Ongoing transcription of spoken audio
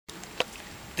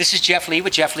This is Jeff Lee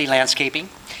with Jeff Lee Landscaping,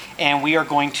 and we are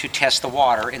going to test the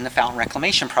water in the fountain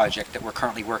reclamation project that we're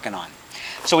currently working on.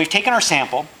 So we've taken our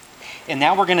sample, and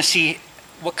now we're going to see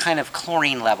what kind of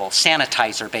chlorine level,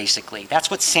 sanitizer basically.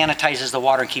 That's what sanitizes the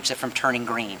water and keeps it from turning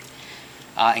green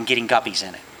and getting guppies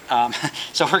in it.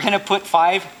 So we're going to put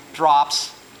 5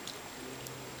 drops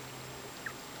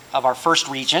of our first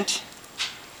reagent.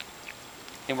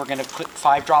 Then we're going to put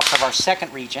 5 drops of our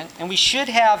second reagent, and we should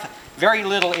have very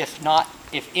little, if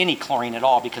any, chlorine at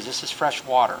all, because this is fresh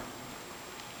water.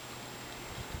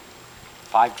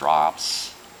 5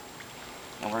 drops,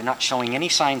 and we're not showing any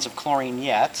signs of chlorine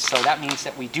yet, so that means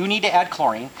that we do need to add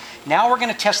chlorine. Now we're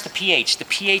going to test the pH. The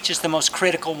pH is the most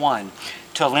critical one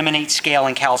to eliminate scale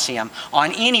and calcium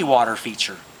on any water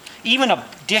feature. Even a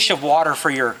dish of water for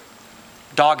your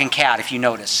dog and cat, if you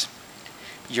notice,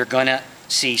 you're going to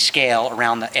see scale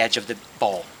around the edge of the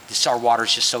bowl. Our water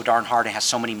is just so darn hard and has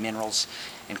so many minerals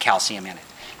and calcium in it.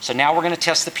 So now we're going to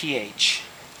test the pH.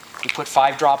 We put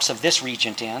 5 drops of this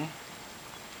reagent in.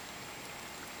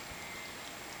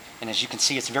 And as you can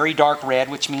see, it's very dark red,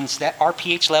 which means that our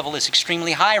pH level is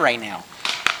extremely high right now,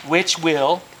 which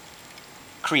will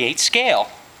create scale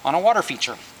on a water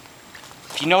feature.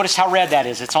 If you notice how red that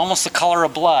is, it's almost the color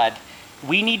of blood.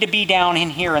 We need to be down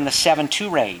in here in the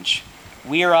 7.2 range.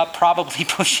 We are up probably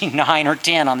pushing 9 or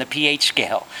 10 on the pH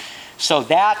scale. So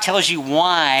that tells you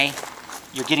why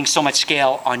you're getting so much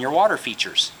scale on your water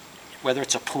features, whether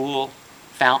it's a pool,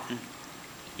 fountain,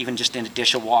 even just in a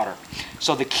dish of water.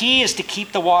 So the key is to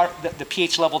keep the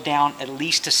pH level down at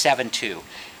least to 7.2.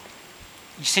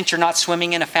 Since you're not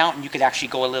swimming in a fountain, you could actually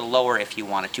go a little lower if you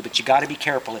wanted to, but you got to be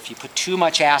careful. If you put too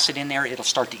much acid in there, it'll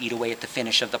start to eat away at the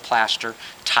finish of the plaster,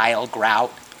 tile,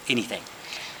 grout, anything.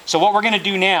 So what we're going to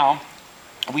do now,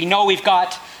 we know we've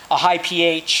got a high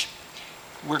pH.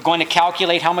 We're going to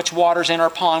calculate how much water's in our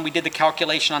pond. We did the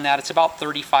calculation on that. It's about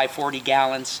 35-40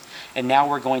 gallons. And now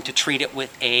we're going to treat it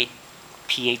with a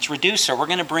pH reducer. We're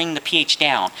going to bring the pH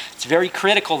down. It's very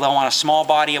critical, though, on a small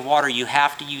body of water, you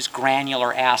have to use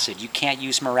granular acid. You can't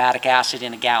use muriatic acid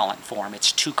in a gallon form.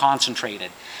 It's too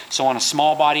concentrated. So on a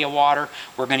small body of water,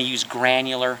 we're going to use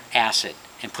granular acid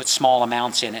and put small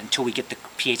amounts in it until we get the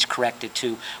pH corrected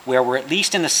to where we're at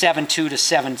least in the 7.2 to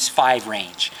 7.5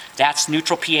 range. That's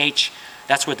neutral pH.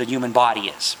 That's where the human body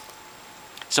is.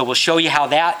 So we'll show you how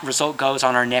that result goes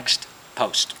on our next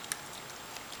post.